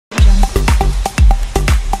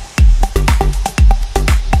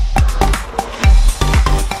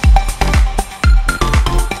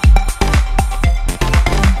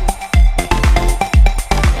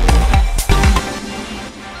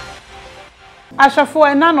Ashafo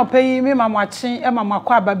ena no pay me mamwachi e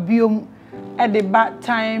mamakwa aba biom e de back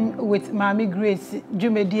time with Maame Grace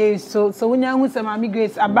Jumedie so wonya hu se Maame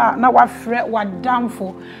Grace aba na wafre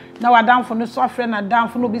wadamfo na wadamfo no so afre na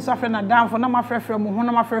damfo no bi so afre na damfo na mafrefre mu ho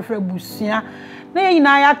na mafrefre busua na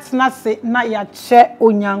yina ya tena se na ya che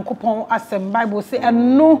onyankopon asem Bible se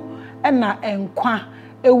eno na enkwa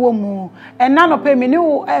ewo mu ena no pe me ne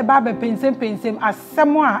wo e ba be pensem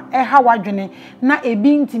asem a e ha wadwene na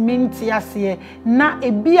ebi ntimi ase na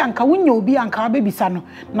ebi anka wonya obi anka babisa no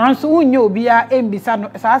nanso wonya obi a embisa no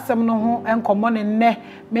sa asem no ho enkomo ne nne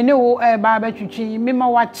me ne wo e ba ba twitwi me ma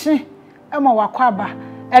wache e ma wakwaba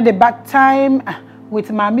at the back time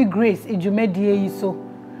with Maame Grace ejumedie yi so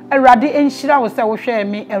Erade enhira wo se wo hwe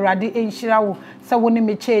me erade enhira wo se wo ne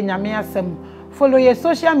me che nyame asem. Follow your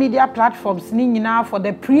social media platforms ni nyina for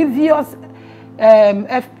the previous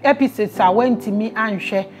episodes I went to me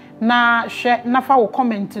anhwe na hwe na fa wo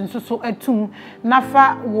comment nso atum na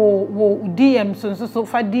fa wo DM so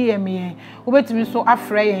fa DM ye wo betimi so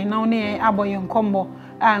afre ye na one aboye nkombo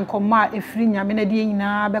nkomma efiri nyame na die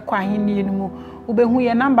nyina be kwa ahenie no mu wo be hu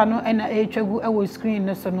ye number no na etwagu e wo screen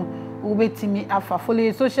no so no wo betimi afa. Follow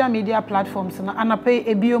your social media platforms na anape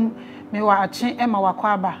ebiom me wa ache e ma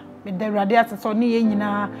wakwa aba me de rade aseso ne ye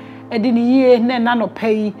nyina edi ne yie na no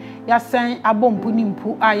pay ya san abompu ni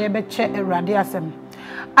mpu a ye be che rade asem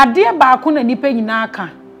ade ba ko na nipa nyina aka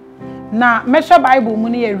na mesha Bible mu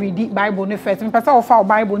ne ye read Bible ne first me pesa wo fa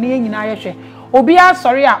Bible ne ye nyina ye hwe obi a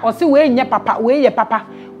sorry a o se we nye papa we ye papa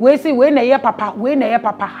we say we na ye papa we na ye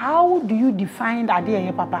papa. How do you define ade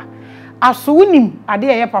ye papa? Aso unim ade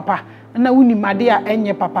ye papa na unim ade a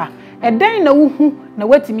enye papa eden na wuhu na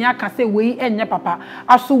watimi aka se we enye papa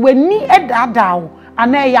aso wani edadawo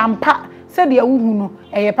ana yampa se de wuhu no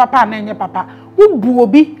eye papa na enye papa wubu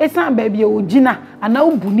obi esan ba bia ogina ana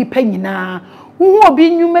wubu nipa nyina wuhu obi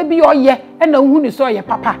nyuma bi oye na wuhu ni so oye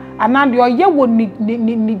papa ana de oye wo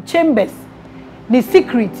ni chambers ni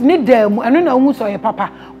secret ni damu eno na wuhu so oye papa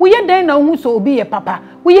woye den na wuhu so obi ye papa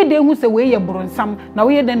woye den hu se we ye bronsam na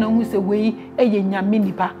woye den na wuhu se we eye nyame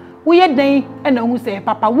nipa woye den na hu se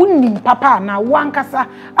papa wonim papa na wankasa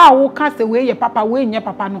a wo ka se we ye papa we nye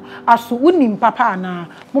papa no aso wonim papa na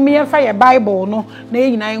mumye ye fa ye Bible no na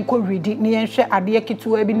ye nyina enko read na ye hwe ade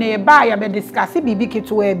ketewa bi na ye ba ya be discuss bibi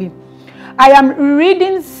ketewa bi. I am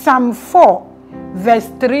reading Psalm 4 verse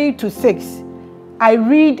 3 to 6. I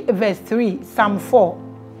read verse 3, Psalm 4.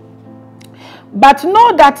 But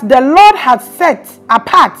know that the Lord has set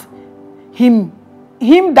apart him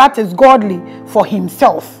that is godly for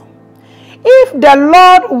himself. If the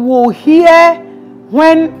Lord will hear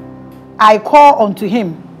when I call unto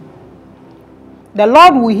him, the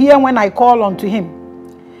Lord will hear when I call unto him.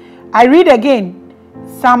 I read again,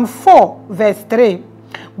 Psalm 4 verse 3.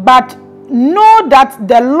 But know that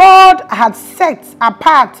the Lord has set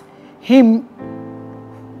apart him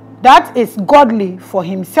that is godly for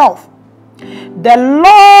himself. The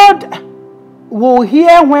Lord will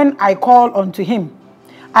hear when I call unto him.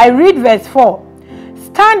 I read verse 4.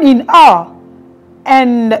 Stand in awe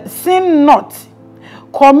and sin not.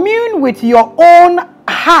 Commune with your own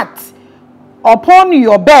heart upon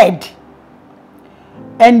your bed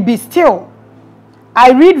and be still.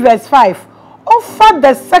 I read verse 5. Offer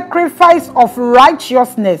the sacrifice of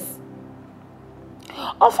righteousness.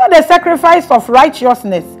 Offer the sacrifice of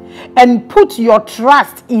righteousness and put your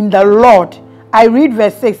trust in the Lord. I read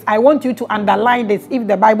verse 6. I want you to underline this if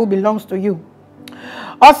the Bible belongs to you.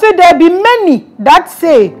 Also, there be many that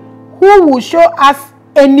say, who will show us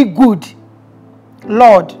any good?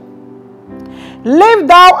 Lord, lift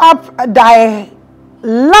thou up thy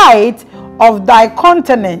light of thy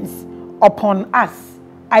countenance upon us.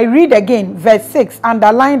 I read again, verse 6,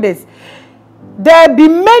 underline this. There be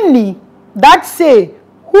many that say,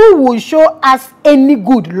 who will show us any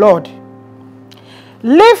good, Lord?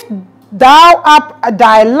 Lift thou up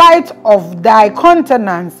thy light of thy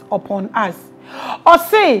countenance upon us. Or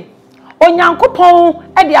say, Onyankopon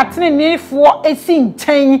e de atenenefo esi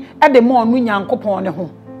nten e de mo onu Nyankopon ne ho.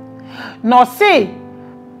 No say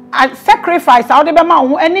a sacrifice a de be ma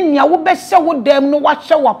ho ene nia wo be hye wo dam no wa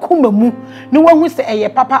hye wakoma mu ne wo hu se eye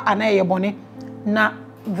papa ana eye bone. Na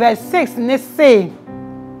verse 6 ne say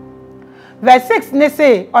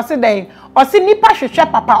o se den o se nipa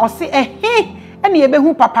hwehwe papa o se ene ye be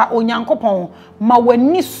hu papa Onyankopon ma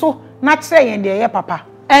wani so na kire yen de eye papa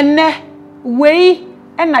ene wei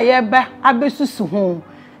ena ye be abesusu ho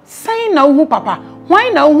san na hu papa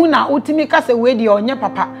hwan na hu na otimi ka se wei de onye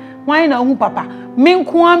papa hwan na hu papa me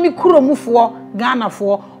nkoa me kuromufo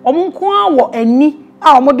Ghanafo omunkoa wo ani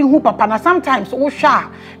a omode hu papa na sometimes wo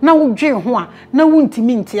hwa na wo dwe ho a na wo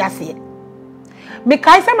ntimi nti ase me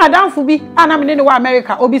kai se madam fu bi ana me ne wa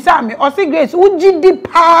America obisa me o se Grace ugidi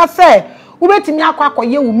pa se ubetimi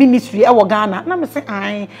akwakoye wo ministry e wo Ghana na me se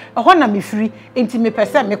an ho na me free enti me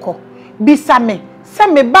pese me ko bisa me se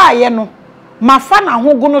me baaye no mafa na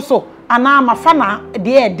hogo no so ana mafa na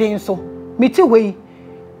de eden so meti hoi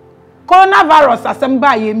coronavirus asem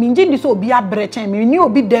baaye mi ngi ndi so obi abrechen me ni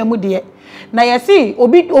obi dan mu de na yesi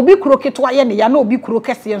obi kuro ketwa ye ne ya na obi kuro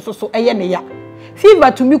kese enso so eye ne ya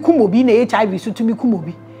fever to me kum obi na HIV so to me kum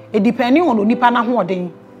obi e depending on onipa na ho oden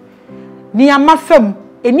ni amafam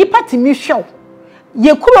enipa timi hwew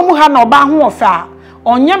ye kuro mu ha na oba ho ofa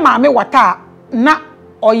onye maame wata na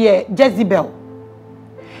oye Jezebel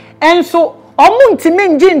enso omu ntime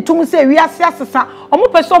nje ntum se wiase asesa omu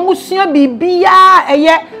pese omu sua bibia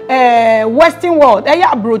eye western world eye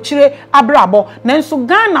abrochire abrabo nanso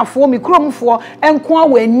Ghana fo mi kromfo enko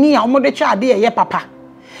awani a omu de twa ade eye papa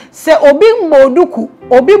se obi mboduku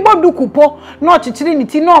obi boduku po na ochechire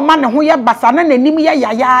niti na oma ne ho ye basa na nanim ye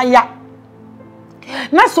yaya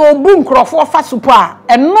na so obu nkrofo fa supo a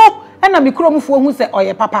eno na mi kromfo hu se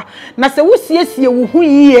oye papa na se wusiesie wo hu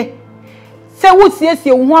yiye se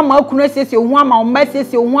wusiesie wo hu ama akunu asiesie wo hu ama omba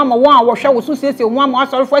asiesie wo hu ama won a wo hwe wo so siesie wo hu ama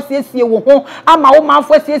asorfo asiesie wo hu ama wo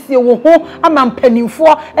mafo asiesie wo hu ama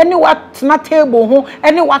mpanimfo ene wa tena table hu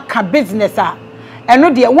ene wa ka business a eno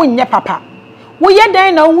de wonye papa wo ye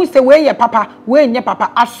dan na hu se we ye papa we nye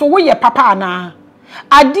papa aso wo ye papa ana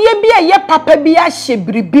ade bi a ye papa bi a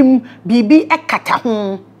hyebribim bibi ekata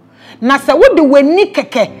ho na se wo de wani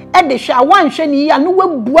keke e de hwa wanhwe ni ya no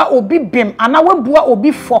wabua obi bim ana wabua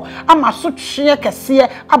obi fo ama so twe kese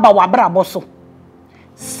aba wabrabo so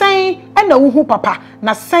sen e na wuhu papa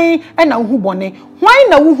na sen e na wuhu bone hwan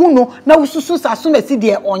na wuhu no na wususu asomasi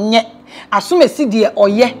de onye asomasi de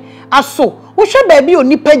oye aso wo hwe ba bi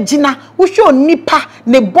onipa gina wo hwe onipa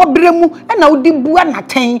ne bobremu e na wodi bua na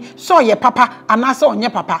ten so ye papa ana so onye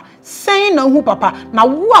papa sen na hu papa na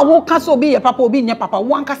wo a wo ka so obi ye papa obi nye papa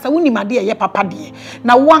wo ankasa wo nimade ye papa de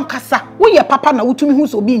na wo ankasa wo ye papa na wotumi hu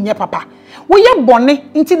so obi nye papa wo ye bone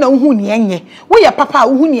nti na hu ne enye wo ye papa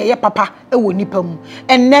wo hu ne ye papa e wo nipa mu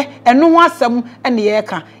enne eno ho asem ene ye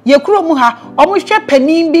ka ye kuro mu ha omo hwe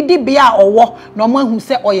panin bi di bia owo na omo hu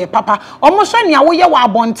se oye papa omo hwe ne wo ye wa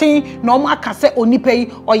abonten na omo aka se onipa yi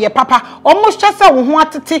oye papa omo hwe se wo ho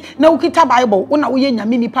atete na ukita bible wo na wo ye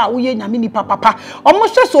nyame nipa wo ye nyame nipa papa omo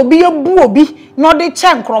hwe se obi ye bu obi na de che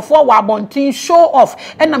nkrofo wa abonten show off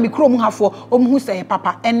ena me kuro mu hafo omo hu se ye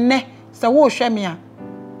papa enne se wo hwe me a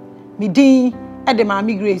me din e de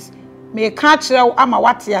Maame Grace me ka kire ama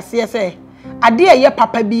wate ase se ade ye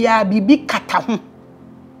papa bia bibi kata ho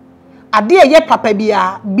ade ye papa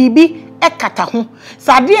bia bibi e kata ho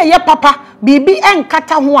sa ade ye papa bibi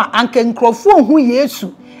enkata ho a anka nkrofo hu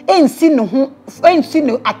Yesu ensi ne ho ensi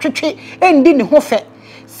ne atwetwe endi ne ho fe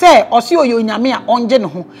se osi oyo nyame a onje ne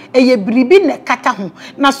ho eye biribi ne kata ho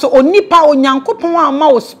na so onipa onyankopon ama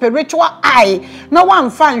o spiritual eye na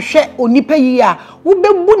wamfa nhwe onipa yi a wo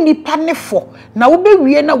bebu nipa ne fo na wo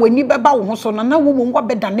bewie na wani beba wo ho so na wo mo ngwa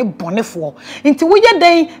beda ne bonefo nti wo ye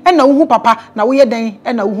den e na wo hu papa na wo ye den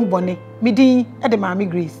e na wo hu bone midin e de Maame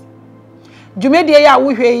Grace Jumedie ya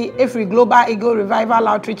wo hwe every Global Eagle Revival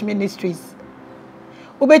Outreach Ministries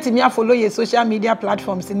obetimi follow your social media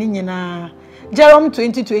platforms ni nyina Jerome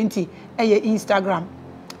 2020 eye Instagram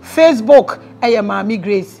Facebook eye Maame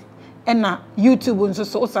Grace na YouTube nso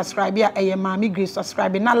so subscribe ya eye Maame Grace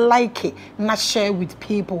subscribe na like na share with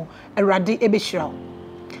people erade ebehira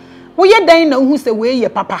wo ye dan na hu se we ye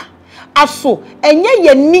papa aso enye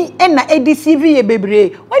ye ni na edcv ye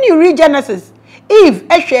bebre when you read Genesis Eve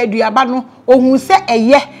ehwe aduaba no ohun se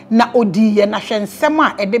eye na odiye na hwensem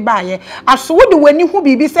a ede baaye aso wo de wani hu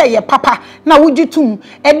bibi se ye papa na wogitum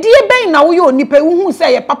edie ben na wo ye onipa hu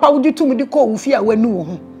se ye papa wogitum di ko wufi a wani wo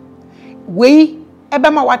hu wei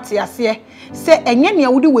ebema wate ase se enye ne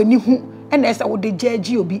wodi wani hu ena ese wode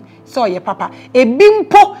jaji obi se ye papa ebi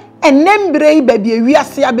mpo enembre ibabie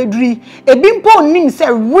wiase abeduri ebi mpo nim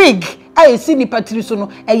se wig aye si ni patri so no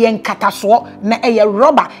eye nkataso na eye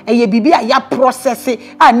rubber eye bibi a ya process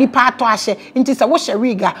a nipa ato ahye nti se wo hye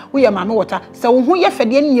wiga wo ye Maame wota se wo hu ye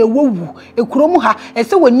fede ne ye wowu ekurom ha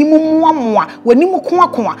ese wani mu moamoa wani mu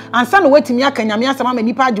koakoa ansa na watimi aka nyame asama ma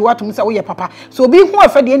nipa age watum se wo ye papa so obi hu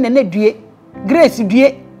afede ne na due Grace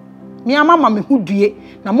due mi amama me hu due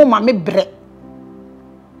na mo ma me bre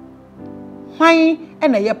hwan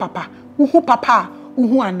ena ye papa wo hu papa wo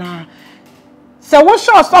hu ana se wo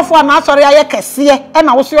so osofo na asori aye kese e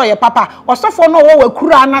na wo so ye papa osofo no wo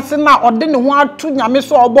wakura anase na ode ne ho atu nyame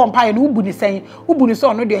so obom pa ye no ubu ni sen ubu ni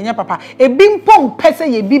so no de enye papa ebi mpom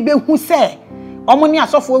pese ye bi be hu se omo ni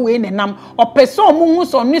asofo we nenam opese omo hu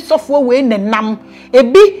so ni sofo we nenam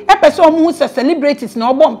ebi epese omo hu se celebrities na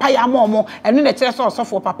obo mpa ya omo eno na kire so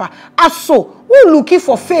osofo papa aso we looking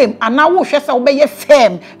for fame and now wo hwe se wo be ye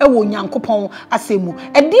fame e wo nyankopon asemu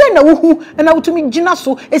e de na wo hu na wotumi gina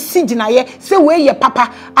so esi gina ye se we ye papa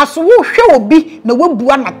aso wo hwe obi na wo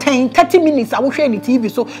bua na 30 minutes a wo hwe ni TV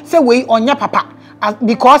so se we onya papa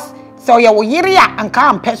because so ya wo yiri a anka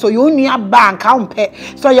ampe so yo nua ba anka ampe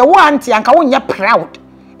so ya wo anti anka wo nya proud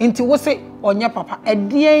nti wo se onye papa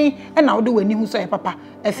edien e na wo de wani hu so ya papa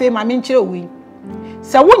efe ma me nkire owi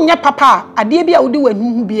se wo nya papa ade bia wo de wani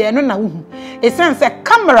hu bia no na wo hu essence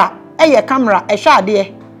camera eye camera e hwa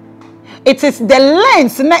ade it is the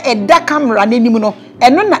lens na eda camera n'anim no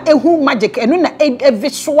eno na ehu magic eno na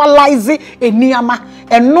visualize eniama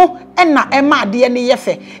eno na ema ade ne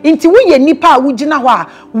yefe nti wo ye nipa a wo gina ho a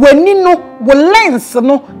wani no wo lens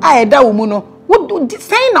no a eda wo mu no wo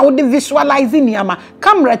say na wo de visualize eniama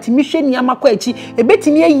camera timi hwe eniama kwa achi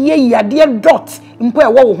ebetimi ayi ade dot mpo e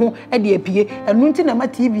wo ho e de apie eno nti na ma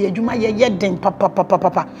TV adwuma ye den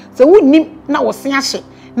papa so wo nim na wo se ahye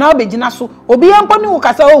na obegina so obi yampo ni wo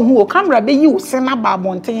kasa ohu o camera be yi wo se na ba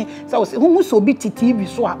bonten so wo se hu so obi TV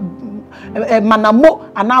so a manamo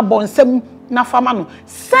ana bonsam na fama no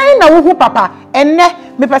sai na wo hu papa enne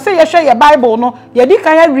me pese ye hwe ye Bible no ye di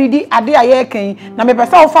kan ya read ade aye kan na me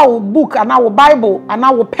pese wo fa wo book ana wo Bible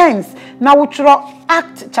ana wo pens na wo chiro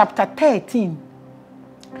Act chapter 13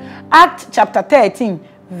 Act chapter 13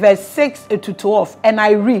 verse 6 to 12 and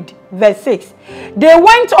I read verse 6. They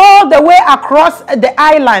went all the way across the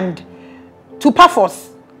island to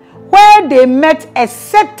Paphos, where they met a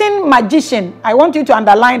certain magician. I want you to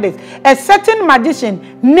underline this. A certain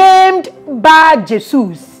magician named Bar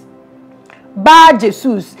Jesus. Bar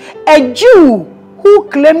Jesus, a Jew who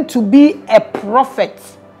claimed to be a prophet.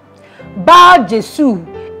 Bar Jesus,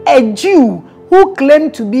 a Jew who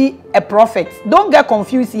claimed to be a prophet. Don't get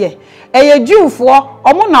confused here. A Jew for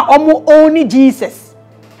omo na omo only Jesus.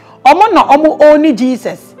 Omo na omo only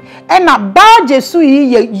Jesus. And na Bar Jesus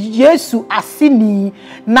ye Yesu asini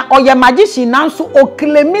na oye magician nanso o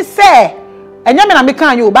claim say enya me na me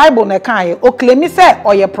kan you Bible na kan ye o claim say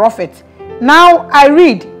oye prophet. Now I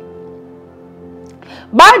read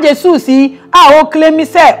Bar Jesus o claim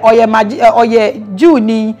say oye Jew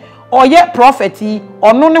ni oye prophet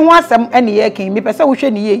ono ne ho asem ene ye ken me pese wo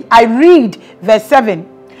hwe ne ye. I read verse 7.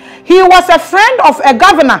 He was a friend of a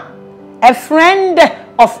governor, a friend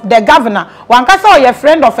of the governor. One can say a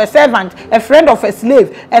friend of a servant, a friend of a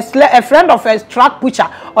slave, a friend of a truck pusher.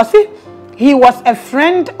 Or see, he was a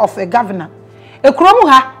friend of a governor. E kromu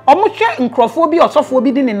ha, omuhwe nkrofo bi osofo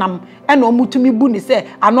bi di nenam, ena omutumi bu ni se,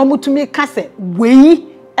 ana omutumi ka se, wei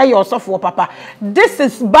eyosofo papa. This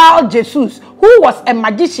is Bar Jesus, who was a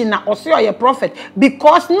magician na also a prophet,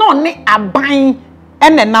 because no ne aban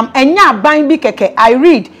enenam enya aban bi keke. I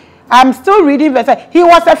read, I'm still reading verse 8. He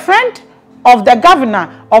was a friend of the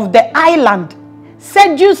governor of the island,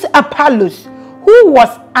 Sergius Apollos, who was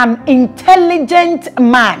an intelligent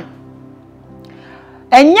man.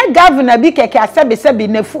 Enye governor bi keke asebi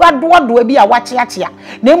nefu adoado bi a wachiachia.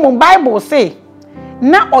 Na mo Bible say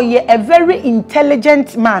na oye a very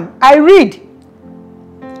intelligent man. I read,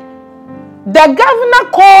 the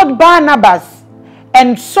governor called Barnabas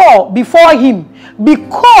and Saul before him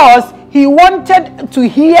because he wanted to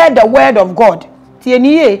hear the word of God.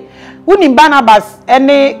 Tieniye, unim Barnabas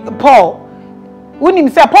ene Paul. Unim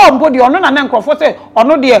se Paul mpo de ono na nkrofo se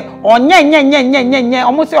ono de onye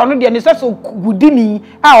omo se ono de ne so gudini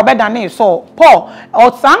a obeda na so Paul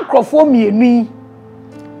o san nkrofo mienu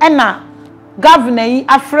ena governor yi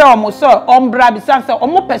afre omo so ombra bi san se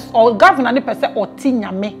omo pes o governor ne pese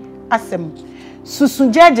otinyame asem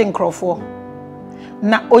susu judge nkrofo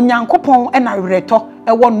na onyankopon ena reto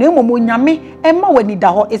ewo no emomo nyame ema wani da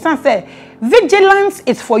ho esan say vigilance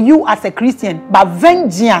is for you as a Christian, but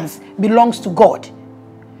vengeance belongs to God.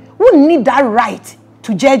 We need that right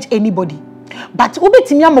to judge anybody, but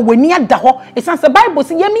ubetimi ama wani ada ho esan say Bible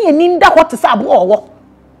say yemi eni nda ho te sabu owo.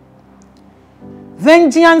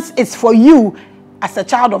 Vengeance is for you as a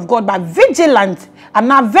child of God, but vigilance and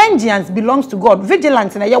now vengeance belongs to God.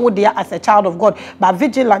 Vigilance na yawo there as a child of God, but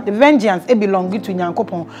vigilance, the vengeance it belongs to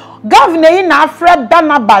Nyankopon. Governor in Afra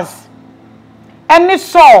Barnabas and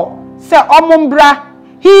Saul say omumbra,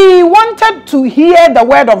 he wanted to hear the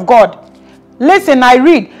word of God. Listen, I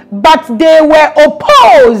read, but they were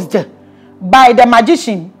opposed by the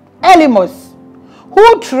magician Elymas,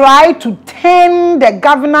 who tried to turn the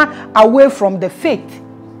governor away from the faith.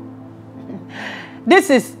 This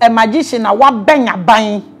is a magician na wa benya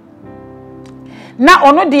ban. Na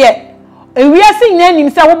ono de we are seeing any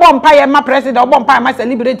say wo bom paye ma president, wo bom paye ma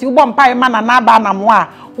celebrity, wo bom paye ma na ba na mo a,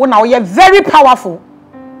 wo na wo very powerful.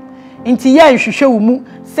 Inti ye nhwehwe wo mu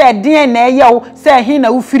say den na eye wo say hin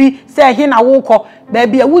na wo firi say hin na wo kọ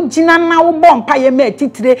baby wo gina na wo bom paye ma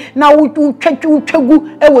titire na wo twegu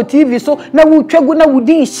e wo TV so na wo twegu na wo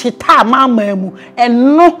din hita ma mu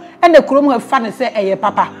eno ene kurom fa ne say eye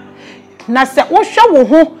papa na say wo hwe wo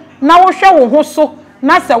ho na wo hwe wo ho so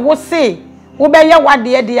na say wo say wo be ye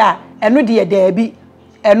wade de a eno de daabi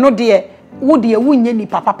eno de wo de wo nye ni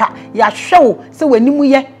papa ya hwe wo say wanimu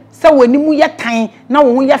ye se wanimu ye tan na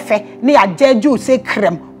wo ho ye fe na ya jeju se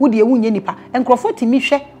krem wo de wo nye nipa enkrofo timi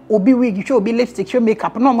hwe obi wig hwe obi lipstick hwe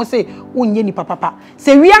makeup na mo se wo nye nipa papa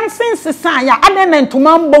se wiansen sesan ya aden na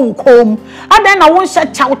ntoma mba wo kom aden na wo hye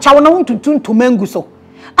chaw na wo tutu ntoma ngu so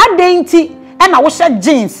aden ti e na wo hye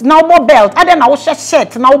jeans na wo belt aden na wo hye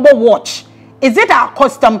shirt na wo watch. Is it our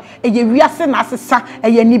custom eye wiase na sesa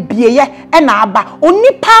eye ni bieye e na aba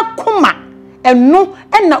onipa kuma eno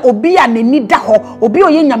na obi a nani da ho obi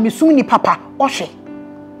oye nyamesum ni papa ohwe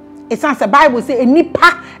esan se Bible say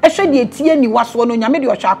enipa ehwe de etie ni waso no nyame de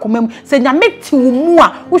ohwe akomam se nyame ti wo mu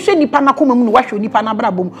a wo hwe nipa na komam no wahwe nipa na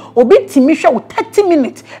brabom obi timi hwe wo 30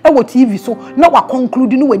 minutes e wo TV so na wa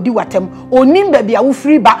conclude no wadi watem onim ba bia wo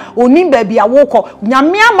free ba onim ba bia wo kọ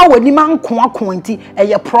nyame ama wani ma nko nti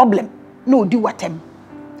eye problem na odi watem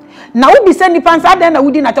na ubi se nipa nsa den na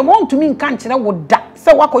wudi na tem won tumi nka nkire wo da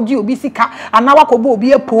se wakoji obi sika ana wakobo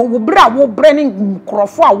obi epo wo bra wo brani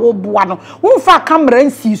nkrofo a wo boa no wo fa camera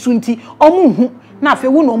nsi su nti omuhu na afi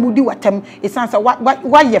wo no omudi watem esansa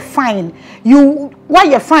why you fine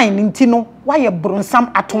nti no why you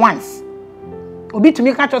bronsam at once obi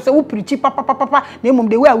tumi ka cho se wo preach papa na emom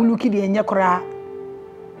the way I will look the enye kora.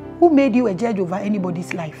 Who made you a judge over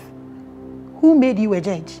anybody's life? Who made you a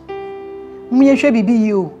judge? Muyehwe bibi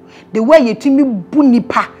you the way you timi bu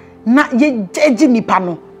nipa na ye judge nipa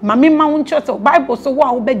no mame ma won chose Bible so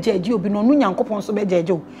wo be judge obi no no Nyankopon so be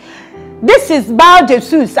judge. This is about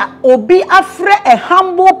Jesus obi afre a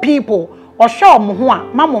humble people or show mo ho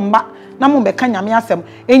a mamomba na mo be ka nyame asem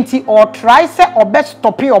enti or try say obe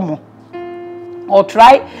stop yomo or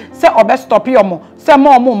try say obe stop yomo say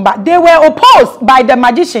mo mba. They were opposed by the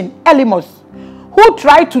magician Elimus, who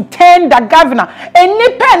tried to turn the governor.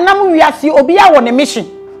 Any pen namu wiasi obi a won a mission.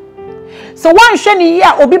 So one sheni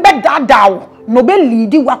ya obi be dadaw no be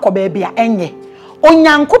leadi wako baby a enye.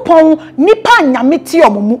 Onyankopon nipa nyame ti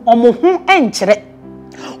omo hu enkyere.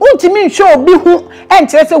 Untimi nhwe obi hu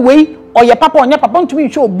enkyere se wei oye papa onye papa untimi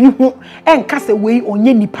nhwe obi hu enka se wei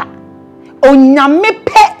onye nipa. Onyame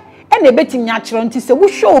pe and a betting natural until say we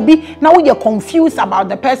show be now you're confused about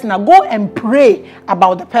the person. Now go and pray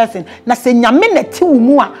about the person. Now say nyamene ti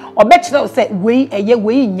umua or bet you say we a ye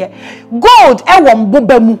we in ye gold e won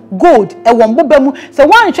bobemu gold e won bobemu say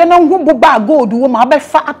one channel who boba gold woman be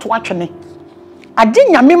fa ato atwene adi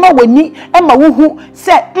nyame ma wani e ma wo hu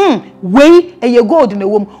say we e ye gold na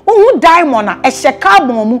wom wo diamond a e hye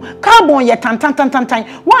carbon ye tan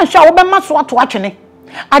one sha wo be ma so ato atwene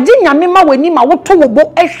adi nyame ma wani ma wo to wo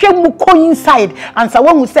bo ehwe mu ko inside ansa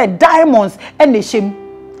wo hu say diamonds e na hye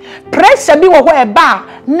pressure bi wo ho e ba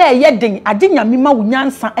na ye den adi nyame ma wo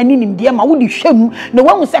nyansa ani nimde ma wo di hwem na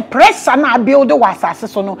wo hu say pressure na build wo asase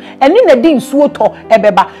so no eni na di nsuo to e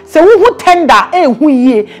beba se wo hu tender e hu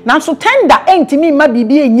yie na so tender entimi ma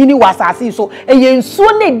bibi enyini wo asase so e ye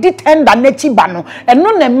nsuo na di tender na chi ba no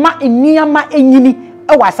eno na ma eniama enyini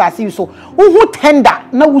e wo asase so wo hu tender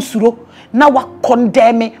na wo suro na wa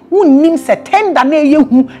condemn unnim se tender na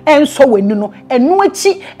yehu enso wani no enu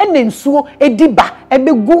achi enensuo ediba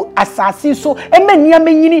ebegu asase so emania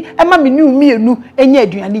manyini ema menu mienu enya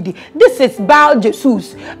aduane di. This is about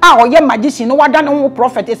Jesus a oye magician no wada no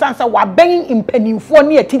prophet esansa wa ben impanimfo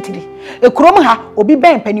ne atitiri ekrom ha obi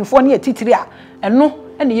ben impanimfo ne atitiri a eno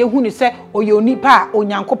ene yehu ni se oye onipa a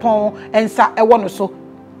Onyankopon ensa ewo no so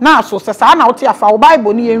na so se sa na wote afa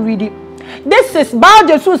Bible ni yen read. This is about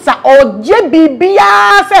Jesus or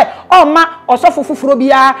jebibia say oh ma osofo fufuro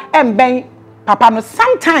bia emben papa no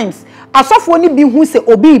sometimes asofo ni bi hu say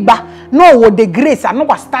obi ba no wo the grace and no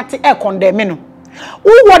was start e condemn no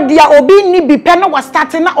wo dia obi ni bi pe no was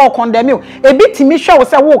start na or condemn you e bi timi hwe wo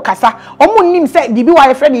say wo kasa omo nim say bibi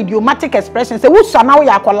wa friend idiomatic expression say wo so na wo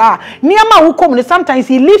yakola niam wo kom sometimes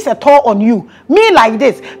he leaves a toll on you. Me like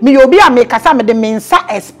this me obi a me kasa me de mensa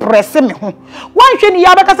express me ho wan hwe ni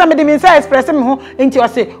ya be kasa me de mensa express me ho enti o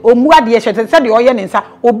say omu ade hwe say de oye ne nsa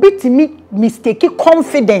obi timi mistake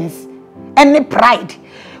confidence and pride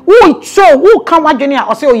wo show wo kan wadwene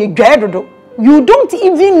a o say oye dwaedodo. You don't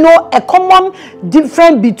even know a common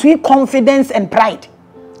difference between confidence and pride.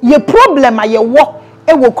 Your problem are your work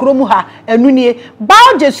wo kromu ha enu nie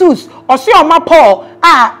Bar Jesus osi oma Paul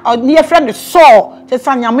near friend Saul te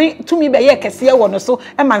sanyame tumi be ye kese ye wo no so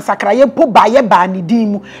e man sakra ye po ba ye ba ni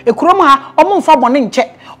din mu e kromu ha omo mfa bone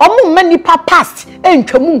nche omo ma nipa past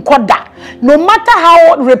entwamu nkoda no matter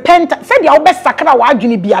how repentant said ya obe sakra wa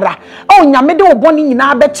adwene biara o nyame de wo bone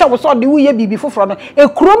nyina be che wo so de wo ye bibi foforo no e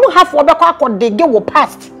kromu ha fo be kwa akodege wo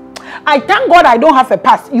past. I thank God I don't have a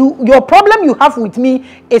past. Your problem you have with me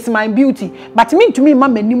is my beauty. But me to me, ma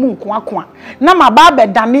menimu kwa. Na ma ba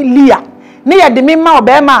dani Leah. Ne ya de me ma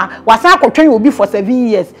obema wasan akotwen obi for 7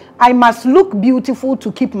 years. I must look beautiful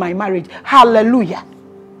to keep my marriage. Hallelujah.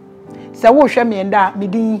 So wo hwe me enda me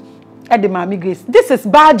din e de Maame Grace. This is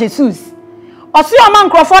Bar Jesus. Osi o man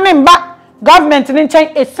krofo ne mba government ne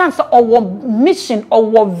chen a sense of mission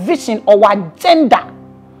or vision or agenda.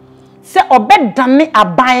 Se obedane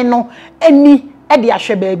aban no ani e de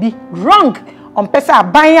ahwe baabi wrong on pesa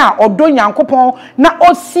aban a odo nyankopon na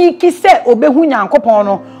osiki se obehu nyankopon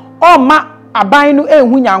no o ma aban no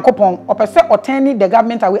ehu nyankopon opese otani the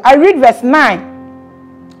government away. I read verse 9.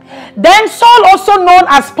 Then Saul, also known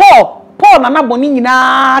as Paul nana boni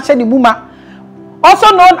nyina hye ni muma, also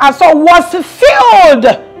known as Saul, was filled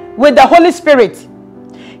with the Holy Spirit.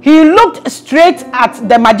 He looked straight at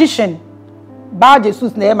the magician. Bar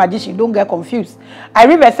Jesus, the magician, don't get confused. I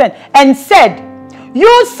read verse 10 and said,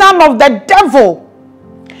 "You son of the devil,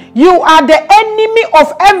 you are the enemy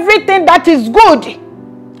of everything that is good.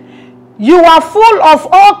 You are full of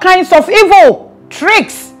all kinds of evil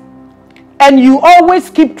tricks, and you always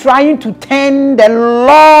keep trying to turn the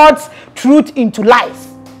Lord's truth into lies."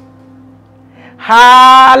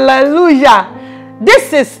 Hallelujah.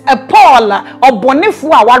 This is a Paul of Bonifu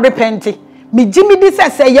wa repenti. Mi Jimmy this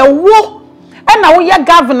say ya wo na wo ye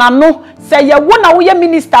governor no, say ye wo na wo ye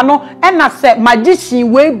minister no, na say magician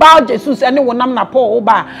we Bar Jesus ene wonam na Paul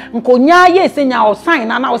ba nkonya ye senya o sign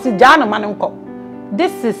na o si ja no man nko.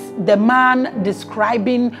 This is the man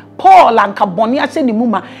describing Paul and Kaboni ase ni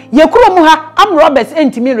muma ye kuro mu ha am Roberts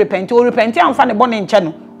entimi repent o repent amfa ne bone nche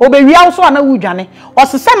no obewia so ana wudwane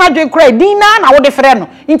osesa na dwen kra dina na wo de frɛ no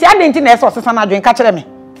nti ade nti na eso osesa na dwen ka kyerɛ me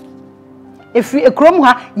efri ekrom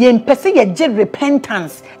ha ye mpese ye je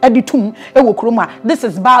repentance editum ewo krom ha. This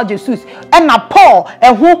is Bar Jesus and na Paul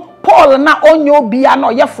Paul na onyo bia na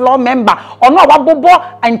oye floor member ono wabobo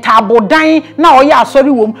ntabodan na oye asori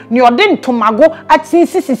wom ni ode ntomago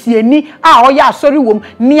atinsisisi ani a oye asori wom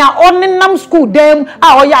ni a onenam school dem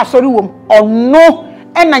a oye asori wom ono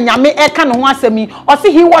ena nyame eka no ho asemi o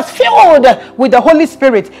say he was filled with the Holy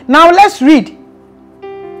Spirit. Now let's read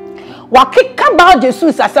wakika Bar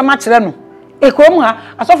Jesus asema kire no ekrom ha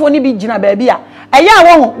asofo ni bi gina ba bia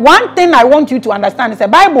eya wo. One thing I want you to understand is the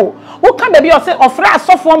Bible. Who can be say ofra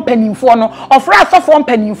asofo mpanimfo no, ofra asofo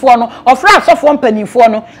mpanimfo no, ofra asofo mpanimfo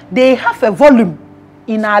no, they have a volume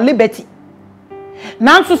in our liberty.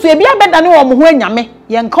 Nanso so ebia beda ne wo mo ho anyame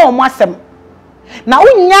ye nka o mo asem na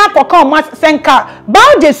unya koka o mo senka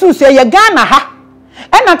Bar Jesus ye Ghana ha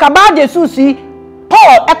ena ka Bar Jesus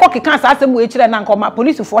Paul ekokeka asem we kire na nka ma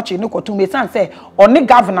police fo chi ne kotum be san say oni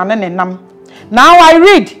governor ne nam. Now I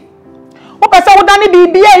read opese wodane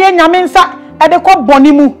bibia ye nyame nsa ede ko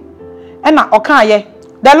bonimu ena okaye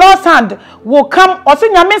the Lord's hand will come osi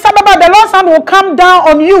nyame nsa baba the Lord's hand will come down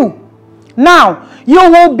on you. Now you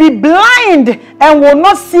will be blind and will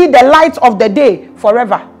not see the light of the day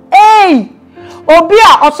forever. Hey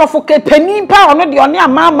obia osofoke penimpa ono de one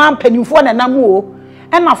amama penimfo na namu o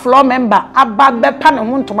ena floor member ababe pa ne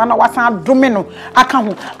ho ntoma na wasan adome no aka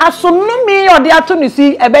ho asonumi ode ato ne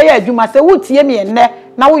si ebeye adwuma se wutie me enne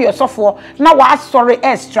na wo yosofo na wa sorry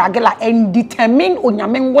struggle and determine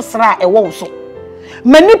onyame ngosra ewo so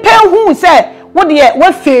mani pe hu se wo de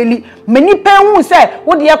we faili mani pe hu se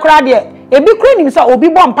wo de kra de ebi kra nim se obi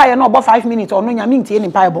bo mpaye na obo 5 minutes ono nyame ntie ni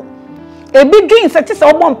mpaye bo ebi dream se ti se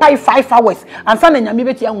obo mpaye 5 hours ansa na nyame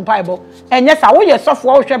beti hu mpaye bo enye sa wo yosofo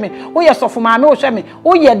wo hwe me wo yosofo maame wo hwe me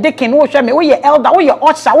wo ye deacon wo hwe me wo ye elder wo ye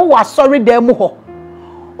usher wo wa sorry dem ho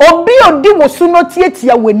obi odi wo su no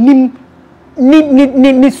tietia wanim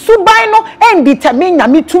ni subai no and determine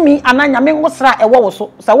nyame tumi ana nyame ngosra ewo wo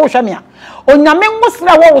so sa wo hwe me a o nyame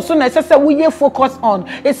ngosra wo so na se wo ye focus on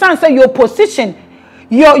it sounds say your position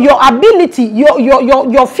your ability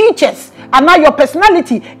your features and now your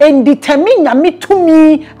personality and determine nyame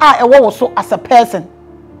tumi a ewo wo so as a person.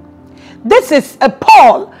 This is a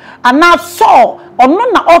Paul and now Saul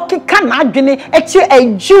ono na okika na adwene echi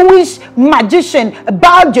a Jewish magician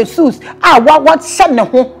Bar Jesus what said ne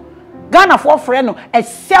ho Ghana for friend a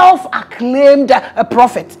self-acclaimed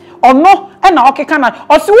prophet. Or no, and okika na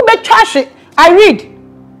osi wo betwa. I read.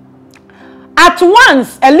 At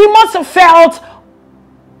once Elimas felt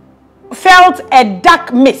felt a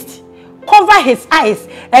dark mist cover his eyes,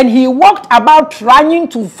 and he walked about trying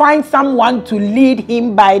to find someone to lead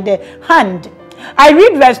him by the hand. I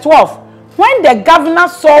read verse 12. When the governor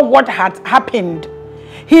saw what had happened,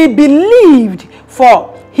 he believed,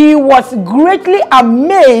 for he was greatly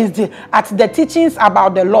amazed at the teachings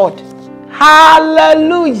about the Lord.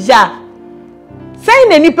 Hallelujah.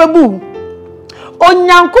 Saying any pebu.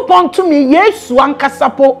 Onyankopon to me Yesu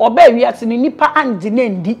ankasapo oba wiase ni nipa angene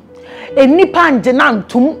ndi. Enipa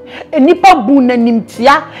angenantum, enipa bu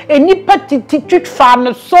nanimtia, enipa tititwa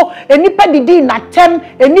no so, enipa didi natem,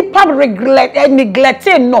 enipa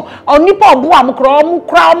neglecting no, onipa obu amkro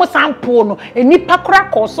omu sampo no, enipa kra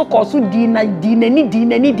koso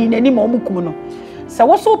dinani ma omukum no. Se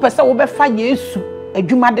wo so pese wo befa Yesu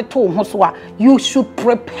adwuma de to ho so a, you should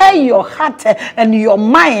prepare your heart and your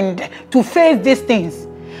mind to face these things.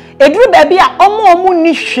 Edru ba bia omu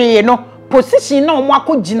ni hwe no position na omo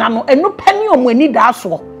akogina no enu pani omo ani da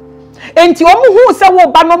so enti omo hu se wo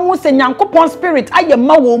ba no mu se Nyankopon spirit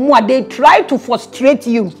ayema wo mu a they try to frustrate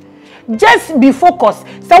you. Just be focused.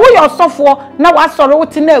 Se wo your sofo na wa soro wo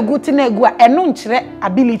tina egu a enu nkire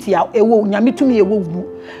ability a ewo nyametumi ewo wu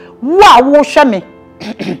wo wo hwe me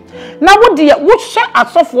na wo de wo hwe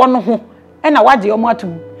asofo no ho e na wa de omo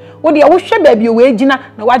atum wo de wo hwe ba bi o we gina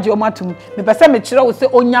na wa de omo atum me pese me kire wo se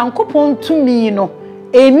Onyankopon tumi no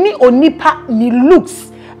eni onipa ni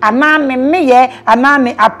looks anane neye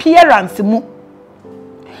anane appearance mu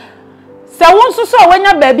se wonso so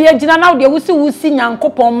wanya baabi agina na de wusi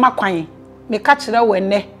Nyankopon makwan me ka kire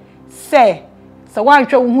wene se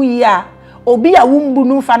wanhwe wo hu yi a obi a wumbu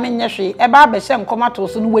nu fa ne nyehwe e ba behye nkomato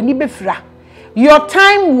so no wani befira. Your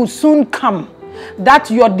time will soon come that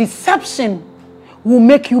your deception will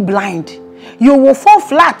make you blind. You will fall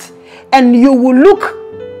flat and you will look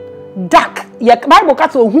dark. Ye Bible ka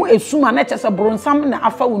so hu esuma na chese bronsam na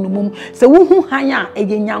afa wonumum. Se wo hu han a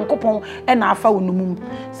eye Nyankopon e na afa wonumum.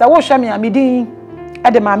 Se wo hwe me amedin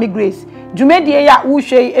e de Maame Grace. Dwumedie ya wo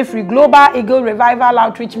hwe every Global Eagle Revival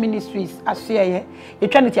Outreach Ministries aseye.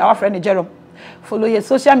 Etwaniti our friend Jerome. Follow your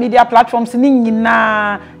social media platforms ni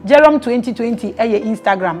nyina. Jerome 2020 eye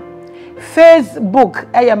Instagram, Facebook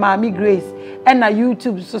eye Maame Grace, and na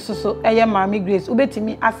YouTube so eye Maame Grace.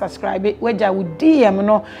 Ubetimi a subscribe weja wo DM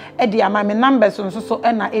no e de ama me numbers so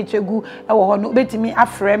e na echegu e wo ho no ubetimi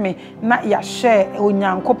afre me na ya share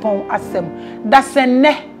Onyankopon asem. Da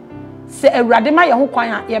senne se Awurade ma ye ho kwan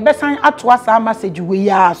a ye besan ato asa message we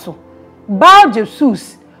ya so. Ba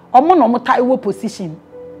Jesus omo no mota ewo position.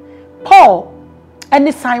 Paul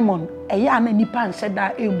and Simon eya na nipa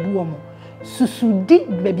nsheda embu omo susudi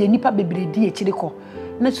bebia nipa bebredi echire ko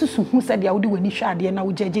na susu hu se dia wodi wani hwade na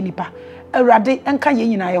wo jeje nipa Awurade enka ye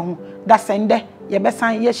nyina ye ho da sende ye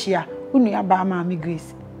besan ye hia unu aba Maame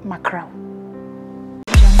Grace makraw.